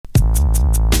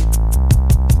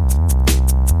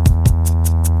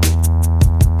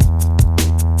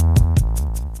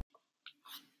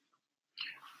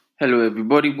Hello,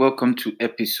 everybody. Welcome to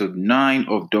episode 9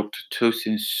 of Dr.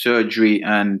 Tosin's Surgery.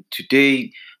 And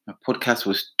today, my podcast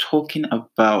was talking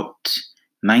about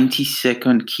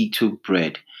 90-second keto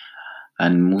bread.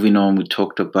 And moving on, we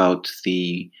talked about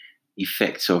the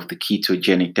effects of the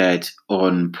ketogenic diet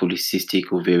on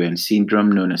polycystic ovarian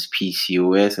syndrome, known as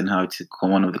PCOS, and how it's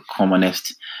one of the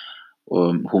commonest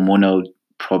hormonal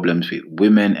problems with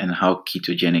women, and how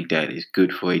ketogenic diet is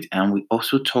good for it. And we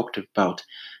also talked about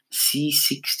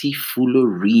C60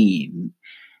 fullerene.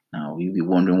 Now, you'll be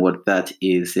wondering what that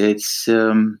is. It's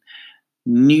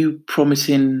new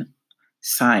promising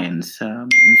science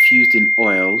infused in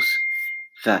oils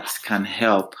that can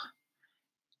help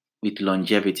with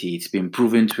longevity. It's been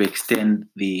proven to extend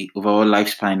the overall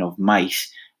lifespan of mice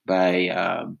by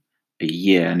a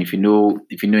year. And if you know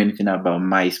anything about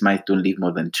mice don't live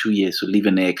more than 2 years. So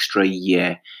living an extra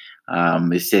year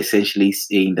is essentially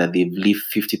saying that they've lived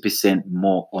 50%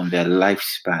 more on their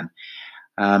lifespan.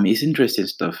 It's interesting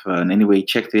stuff. And anyway,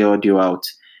 check the audio out.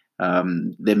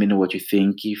 Let me know what you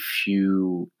think. If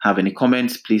you have any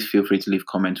comments, please feel free to leave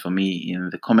comments for me in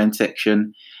the comment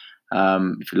section.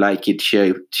 If you like it,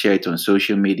 share it on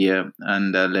social media,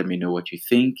 and let me know what you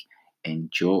think.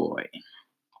 Enjoy.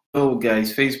 Hello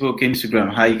guys, Facebook,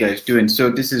 Instagram, how you guys doing? So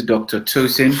this is Dr.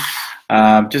 Tosin,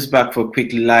 just back for a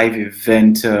quick live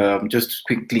event, just to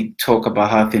quickly talk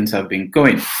about how things have been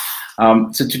going.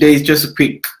 So today is just a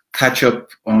quick catch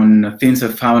up on things I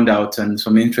found out and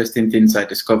some interesting things I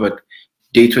discovered.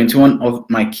 Day 21 of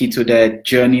my keto diet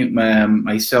journey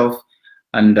myself,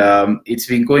 and it's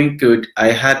been going good.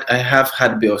 I have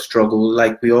had a bit of struggle.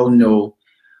 Like we all know,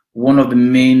 one of the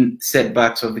main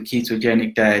setbacks of the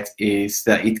ketogenic diet is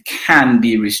that it can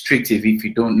be restrictive if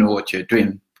you don't know what you're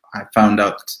doing. I found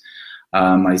out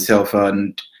myself,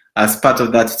 and as part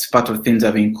of that, it's part of things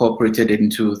I've incorporated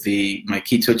into my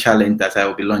keto challenge that I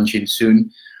will be launching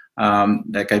soon.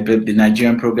 Like I believe the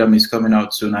Nigerian program is coming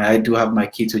out soon. I do have my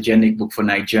ketogenic book for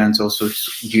Nigerians also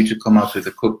due to come out with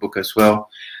a cookbook as well.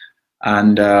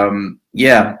 And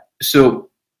yeah, so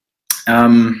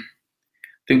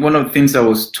I think one of the things I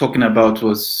was talking about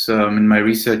was in my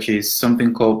research is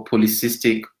something called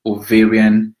polycystic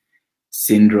ovarian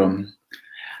syndrome,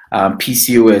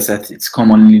 PCOS as it's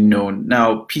commonly known.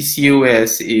 Now,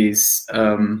 PCOS is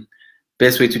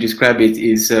best way to describe it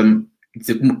is it's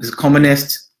the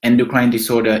commonest endocrine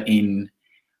disorder in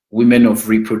women of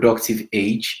reproductive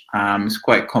age. It's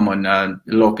quite common. A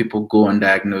lot of people go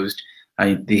undiagnosed.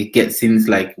 They get things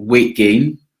like weight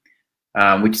gain,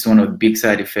 which is one of the big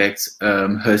side effects.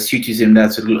 Hirsutism,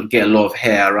 that's get a lot of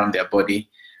hair around their body,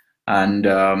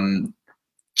 and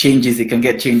changes. They can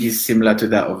get changes similar to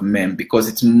that of men because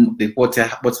it's what's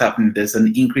happening. There's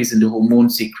an increase in the hormone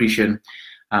secretion,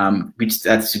 which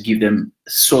starts to give them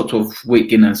sort of weight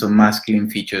gain and some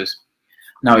masculine features.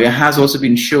 Now, it has also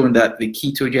been shown that the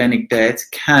ketogenic diet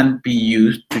can be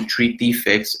used to treat the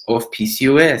effects of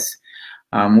PCOS,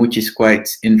 which is quite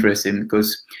interesting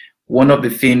because one of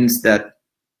the things that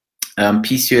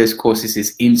PCOS causes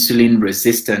is insulin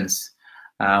resistance,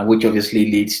 which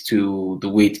obviously leads to the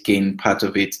weight gain part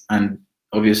of it. And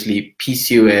obviously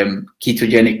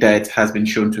ketogenic diet has been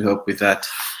shown to help with that.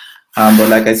 But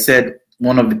like I said,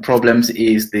 one of the problems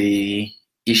is the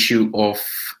issue of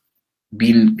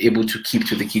being able to keep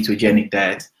to the ketogenic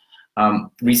diet.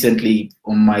 Recently,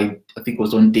 I think it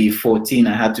was on day 14,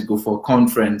 I had to go for a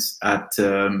conference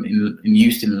in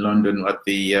Houston, London, at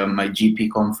the my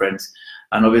GP conference,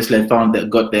 and obviously I found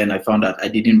that I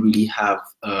didn't really have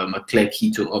a clear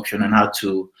keto option and had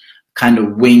to kind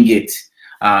of wing it.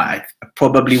 I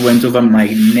probably went over my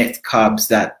net carbs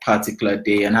that particular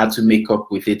day and had to make up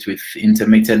with it with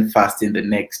intermittent fasting the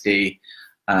next day,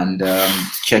 and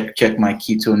check my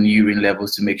ketone urine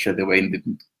levels to make sure they were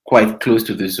quite close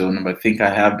to the zone. But I think I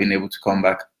have been able to come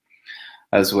back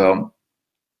as well.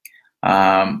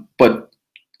 But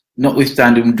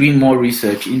notwithstanding, I'm doing more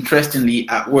research. Interestingly,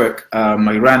 at work,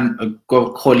 I ran a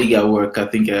colleague at work, I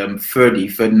think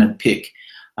Ferdinand Pick,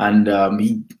 and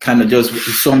he kind of he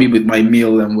saw me with my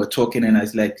meal, and we're talking, and I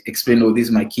was like, explain, oh, this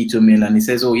is my keto meal, and he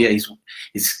says, oh yeah,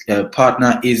 his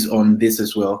partner is on this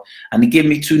as well, and he gave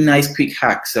me 2 nice quick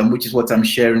hacks, which is what I'm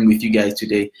sharing with you guys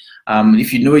today.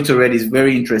 If you know it already, it's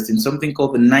very interesting. Something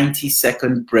called the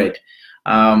 90-second bread.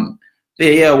 I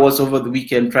was over the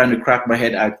weekend trying to crack my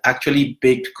head. I actually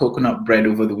baked coconut bread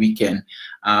over the weekend.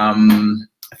 I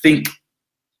think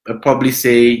I'd probably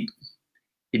say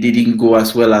it didn't go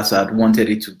as well as I'd wanted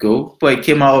it to go, but it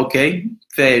came out okay,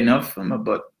 fair enough.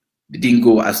 But it didn't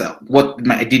go as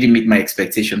it didn't meet my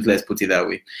expectations. Let's put it that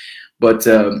way. But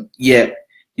yeah,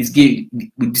 we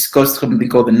discussed something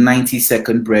called the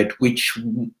 90-second bread, which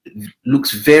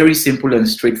looks very simple and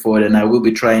straightforward, and I will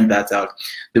be trying that out.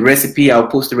 The recipe, I'll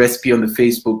post the recipe on the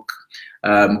Facebook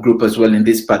group as well in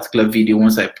this particular video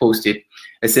once I post it.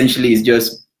 Essentially, it's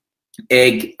just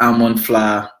egg, almond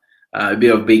flour, a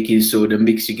bit of baking soda,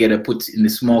 mix together, put in a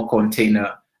small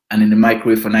container, and in the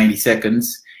microwave for 90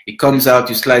 seconds. It comes out,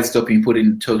 you slice it up, and you put it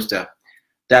in the toaster.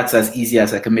 That's as easy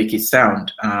as I can make it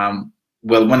sound.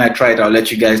 Well, when I try it, I'll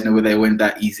let you guys know whether it went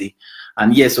that easy.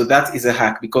 And yeah, so that is a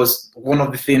hack, because one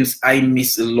of the things I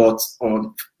miss a lot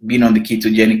on being on the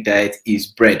ketogenic diet is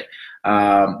bread.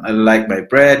 I like my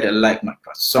bread, I like my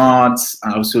croissants.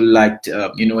 I also liked,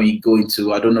 you know, when you go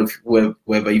into, I don't know if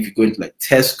wherever, if you go into like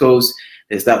Tesco's,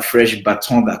 there's that fresh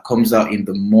baton that comes out in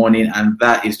the morning, and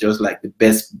that is just like the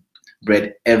best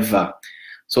bread ever.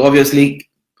 So obviously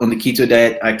on the keto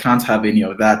diet, I can't have any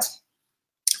of that.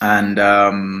 And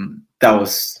that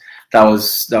was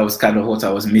kind of what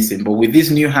I was missing. But with this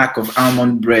new hack of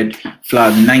almond bread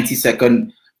flour,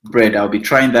 90-second bread, I'll be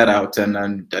trying that out,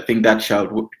 and I think that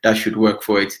should work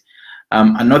for it.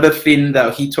 Another thing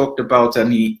that he talked about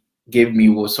and he gave me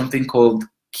was something called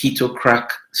keto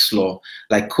crack slaw,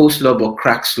 like coleslaw but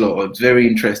crack slaw. It's very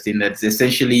interesting. That's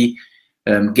essentially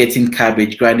getting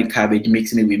cabbage, grinding cabbage,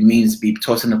 mixing it with minced beef,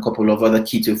 tossing a couple of other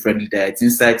keto-friendly diets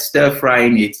inside, stir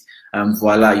frying it,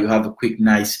 voila, you have a quick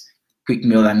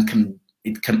meal, and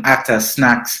it can act as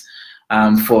snacks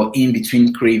for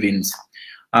in-between cravings.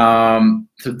 So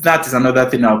that is another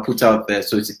thing I'll put out there.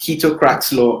 So it's a keto crack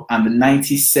slaw and the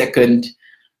 90-second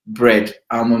bread,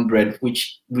 almond bread,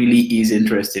 which really is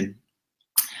interesting.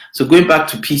 So going back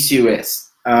to PCOS,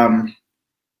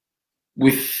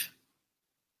 with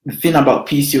the thing about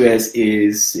PCOS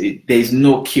is there's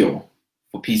no cure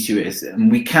for PCOS,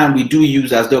 and we do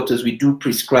use, as doctors, we do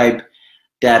prescribe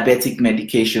diabetic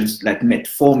medications like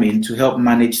metformin to help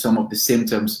manage some of the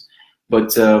symptoms.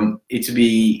 But it will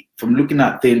be, from looking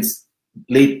at things,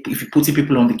 if you're putting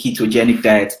people on the ketogenic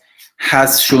diet,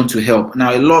 has shown to help.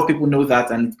 Now, a lot of people know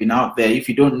that, and it's been out there. If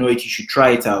you don't know it, you should try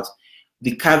it out.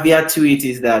 The caveat to it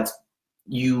is that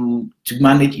you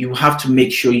have to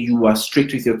make sure you are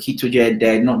strict with your ketogenic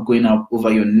diet, not going up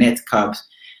over your net carbs.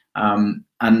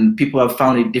 And people have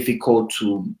found it difficult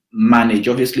to manage.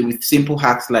 Obviously, with simple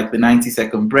hacks like the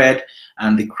 90-second bread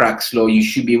and the crack slaw, you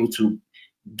should be able to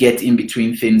get in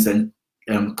between things and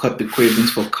cut the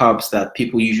cravings for carbs that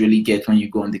people usually get when you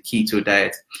go on the keto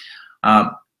diet.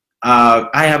 I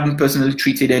haven't personally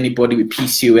treated anybody with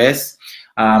PCOS.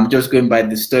 Just going by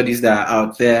the studies that are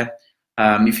out there.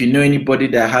 If you know anybody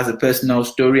that has a personal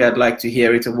story, I'd like to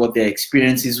hear it, of what their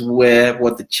experiences were,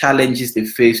 what the challenges they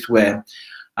faced were,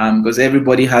 because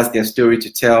everybody has their story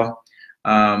to tell,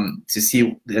 to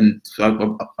see, and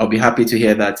so I'll be happy to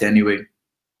hear that anyway.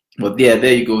 But yeah,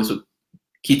 there you go. So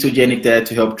ketogenic diet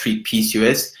to help treat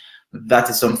PCOS. That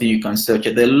is something you can search.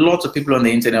 There are lots of people on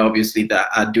the internet, obviously, that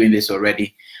are doing this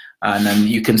already. And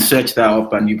you can search that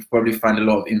up and you probably find a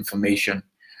lot of information.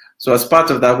 So as part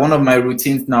of that, one of my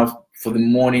routines now for the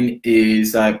morning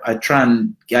is I try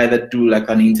and either do like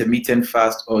an intermittent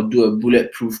fast or do a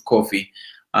bulletproof coffee.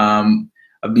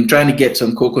 I've been trying to get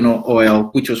some coconut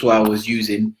oil, which was what I was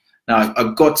using. Now,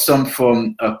 I got some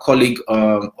from a colleague,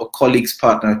 a colleague's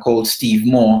partner called Steve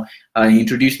Moore. He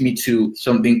introduced me to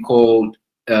something called,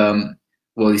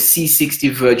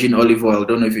 C60 virgin olive oil. I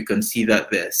don't know if you can see that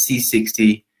there,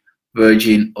 C60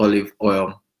 virgin olive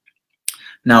oil.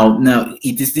 Now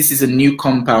this is a new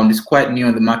compound. It's quite new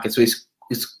on the market. So it's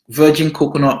virgin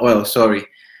coconut oil, sorry.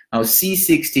 Now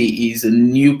C60 is a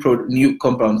new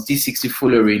compound, C60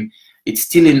 fullerene. It's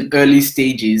still in early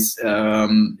stages.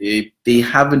 They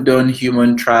haven't done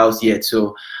human trials yet.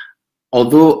 So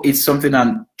although it's something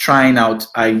I'm trying out,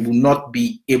 I will not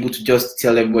be able to just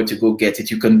tell everybody to go get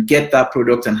it. You can get that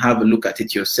product and have a look at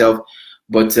it yourself.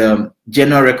 But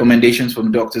general recommendations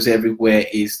from doctors everywhere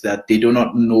is that they do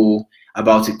not know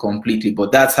about it completely.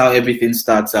 But that's how everything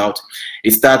starts out.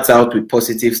 It starts out with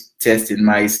positive tests in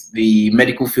mice. The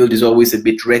medical field is always a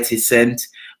bit reticent.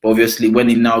 But obviously, when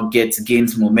it now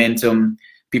gains momentum,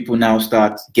 people now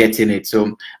start getting it.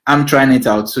 So I'm trying it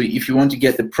out. So if you want to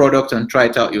get the product and try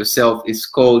it out yourself, it's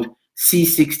called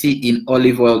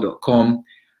C60inoliveoil.com.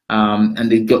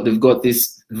 And they've got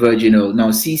this virgin oil. Now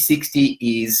C60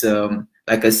 is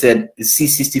like I said,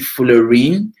 C60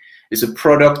 fullerene. It's a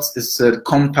product, it's a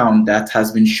compound that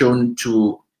has been shown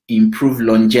to improve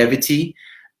longevity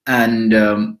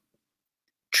and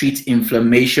treat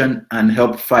inflammation and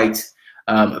help fight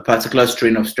a particular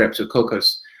strain of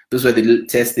Streptococcus. Those were the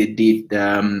tests they did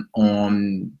on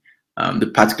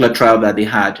the particular trial that they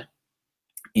had.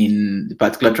 in the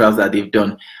particular trials that they've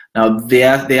done. Now they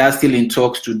are still in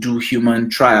talks to do human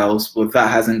trials, but that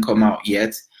hasn't come out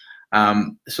yet.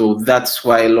 So that's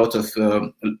why a lot of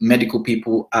medical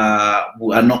people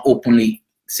who are not openly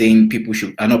saying people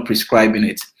are not prescribing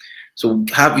it. So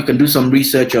you can do some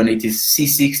research on it. It's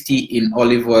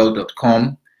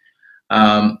C60inoliveoil.com.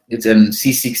 It's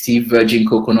C60 virgin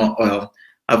coconut oil.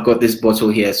 I've got this bottle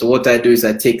here. So what I do is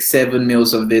I take 7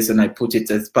 mils of this and I put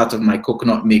it as part of my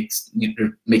coconut mix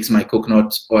my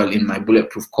coconut oil in my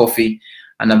bulletproof coffee.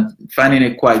 And I'm finding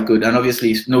it quite good. And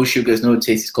obviously it's no sugars, no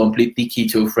taste. It's completely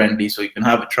keto friendly. So you can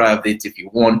have a try of it if you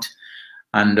want.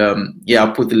 And yeah,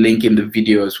 I'll put the link in the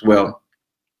video as well.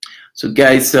 So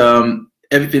guys,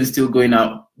 everything's still going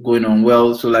on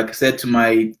well. So like I said,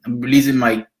 I'm releasing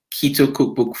my keto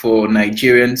cookbook for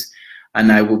Nigerians, and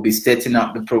I will be setting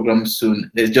up the program soon.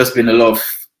 There's just been a lot of,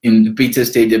 in the beta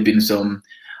stage, there have been some,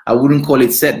 I wouldn't call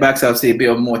it setbacks, I'll say a bit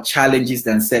of more challenges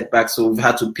than setbacks. So we've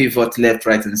had to pivot left,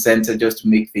 right, and center just to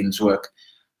make things work.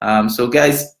 So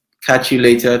guys, catch you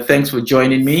later. Thanks for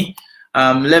joining me.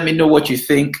 Let me know what you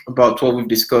think about what we've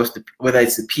discussed, whether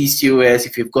it's the PCOS,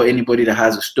 if you've got anybody that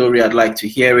has a story, I'd like to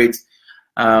hear it.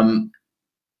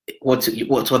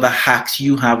 What other hacks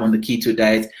you have on the keto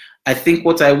diet. I think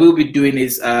what I will be doing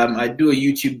is I do a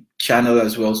YouTube channel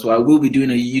as well. So I will be doing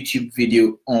a YouTube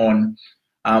video on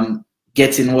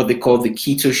getting what they call the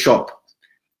keto shop,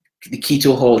 the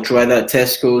keto haul through either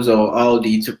Tesco's or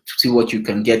Aldi to see what you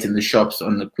can get in the shops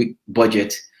on a quick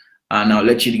budget. And I'll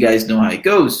let you guys know how it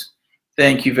goes.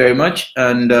 Thank you very much.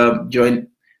 And join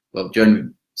me.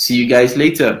 See you guys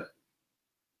later.